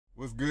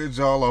What's good,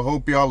 y'all? I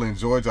hope y'all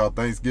enjoyed y'all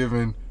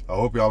Thanksgiving. I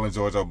hope y'all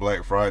enjoyed y'all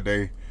Black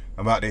Friday.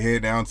 I'm about to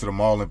head down to the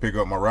mall and pick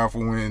up my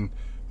raffle win.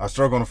 I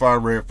struck on the Fire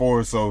Red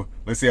 4, so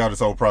let's see how this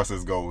whole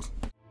process goes.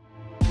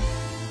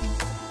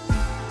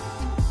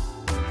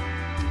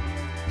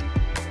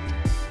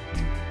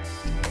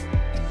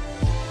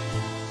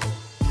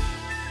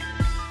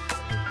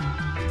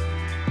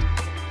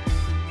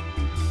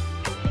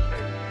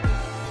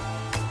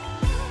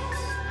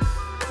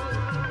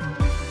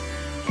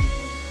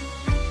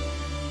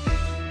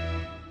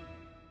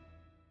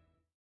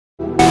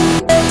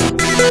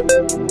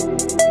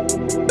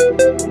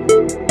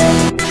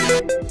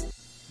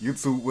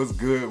 YouTube, what's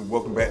good?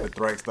 Welcome back to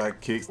Thrax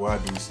Kicks, where I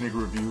do sneaker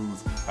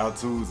reviews,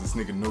 how-tos, and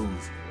sneaker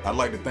news. I'd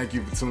like to thank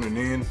you for tuning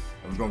in, and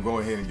we're gonna go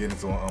ahead and get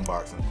into an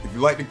unboxing. If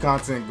you like the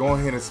content, go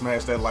ahead and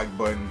smash that like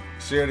button,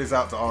 share this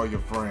out to all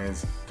your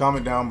friends,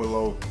 comment down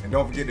below, and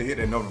don't forget to hit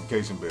that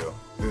notification bell.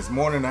 This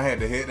morning I had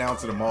to head down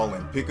to the mall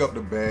and pick up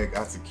the bag.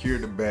 I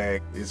secured the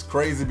bag. It's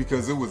crazy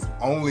because it was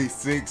only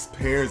 6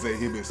 pairs at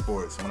Hibbett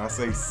Sports. When I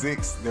say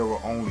 6, there were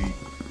only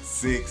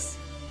 6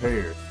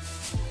 pairs.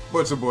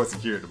 But your boy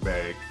secured the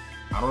bag.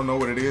 I don't know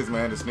what it is,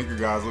 man. The sneaker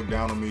guys look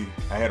down on me.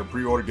 I had a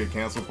pre-order get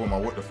canceled for my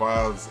What the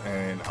Fives,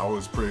 and I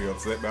was pretty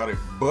upset about it.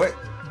 But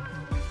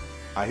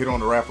I hit on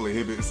the Raffle at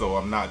Hibbett, so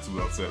I'm not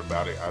too upset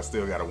about it. I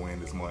still got to win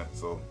this month,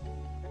 so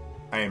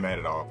I ain't mad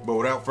at all. But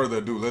without further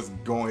ado, let's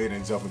go ahead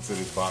and jump into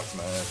this box,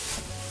 man.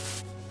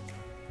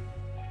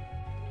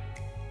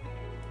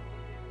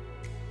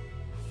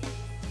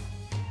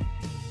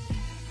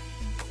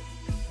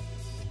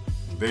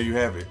 There you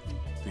have it.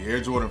 The Air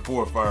Jordan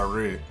 4 Fire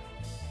Red.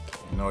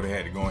 You know, they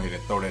had to go ahead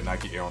and throw that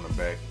Nike Air on the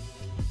back.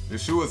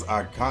 This shoe is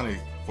iconic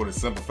for the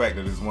simple fact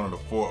that it's one of the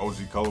 4 OG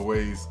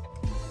colorways.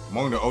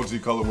 Among the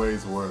OG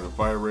colorways were the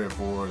Fire Red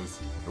 4s,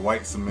 the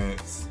White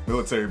Cements,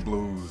 Military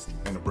Blues,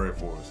 and the Bread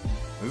 4s.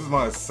 This is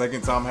my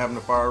second time having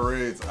the Fire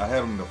Reds. I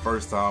had them the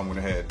first time when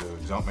they had the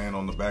Jumpman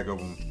on the back of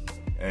them,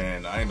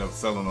 and I ended up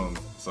selling them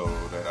so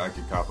that I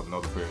could cop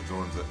another pair of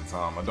Jordans at the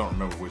time. I don't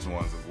remember which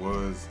ones it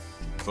was.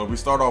 So we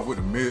start off with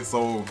the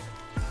midsole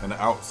and the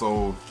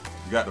outsole.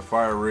 You got the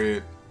Fire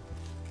Red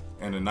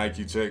and the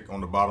Nike check on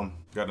the bottom.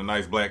 Got the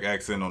nice black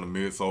accent on the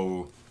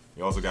midsole.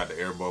 You also got the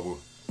air bubble.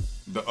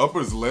 The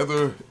upper's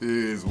leather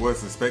is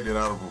what's expected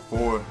out of a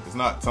 4. It's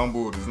not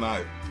tumbled, it's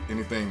not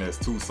anything that's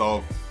too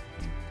soft,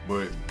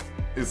 but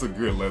it's a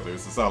good leather,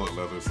 it's a solid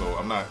leather, so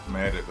I'm not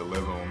mad at the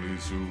leather on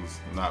these shoes.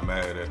 I'm not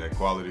mad at that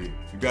quality.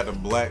 You got the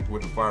black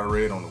with the Fire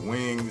Red on the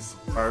wings,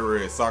 Fire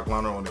Red sock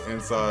liner on the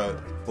inside,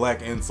 black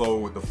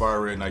insole with the Fire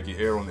Red Nike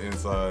Air on the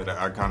inside, the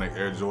iconic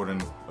Air Jordan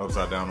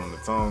upside down on the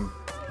tongue,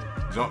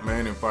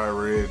 Jumpman in Fire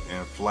Red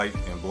and Flight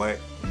in black.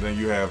 And then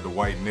you have the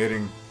white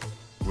netting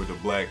with the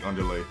black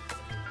underlay.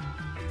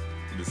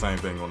 The same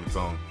thing on the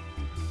tongue.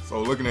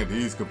 So looking at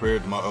these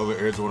compared to my other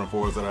Air Jordan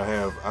 4s that I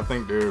have, I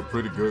think they're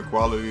pretty good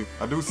quality.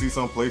 I do see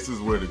some places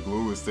where the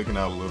glue is sticking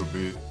out a little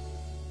bit.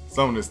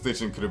 Some of the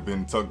stitching could have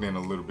been tucked in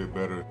a little bit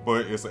better,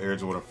 but it's an Air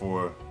Jordan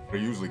 4. They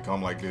usually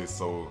come like this,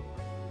 so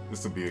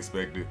it's to be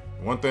expected.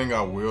 One thing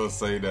I will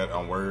say that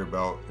I'm worried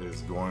about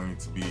is going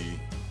to be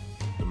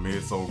the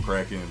midsole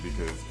cracking,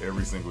 because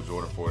every single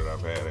Jordan 4 that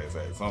I've had has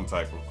had some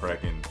type of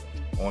cracking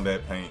on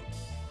that paint,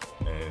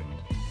 and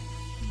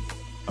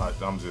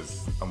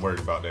I'm worried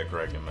about that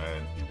cracking,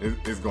 man.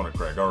 It's gonna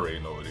crack, I already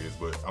know it is,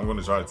 but I'm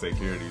gonna try to take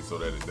care of these so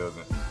that it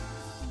doesn't.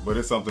 But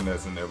it's something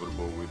that's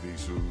inevitable with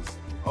these shoes.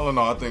 All in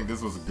all, I think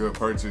this was a good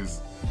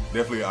purchase.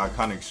 Definitely an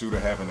iconic shoe to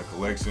have in the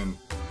collection.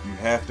 You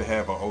have to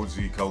have an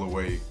OG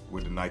colorway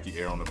with the Nike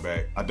Air on the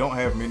back. I don't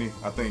have many.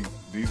 I think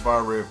these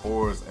Fire Red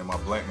 4s and my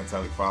black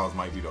metallic files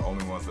might be the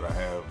only ones that I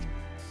have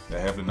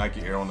that have the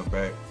Nike Air on the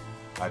back.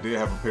 I did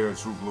have a pair of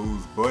True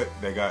Blues, but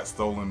they got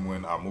stolen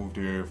when I moved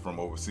here from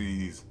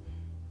overseas.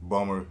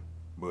 Bummer,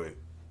 but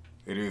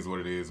it is what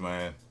it is,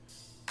 man.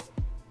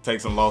 Take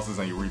some losses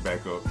and you read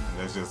back up, and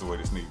that's just the way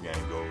the sneaker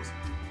game goes.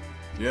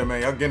 Yeah,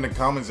 man, y'all get in the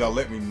comments, y'all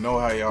let me know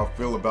how y'all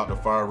feel about the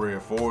Fire Red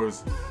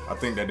 4s. I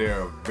think that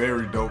they're a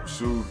very dope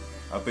shoe.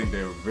 I think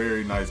they're a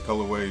very nice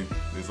colorway.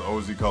 It's an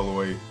OG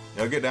colorway.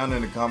 Y'all get down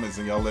in the comments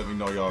and y'all let me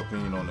know y'all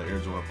opinion on the Air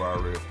Jordan Fire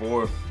Red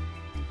 4.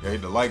 Y'all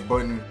hit the like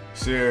button,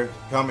 share,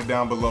 comment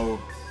down below,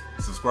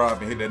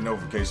 subscribe, and hit that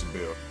notification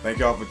bell. Thank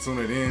y'all for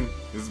tuning in.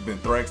 This has been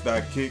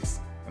Thrax Kicks,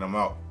 and I'm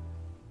out.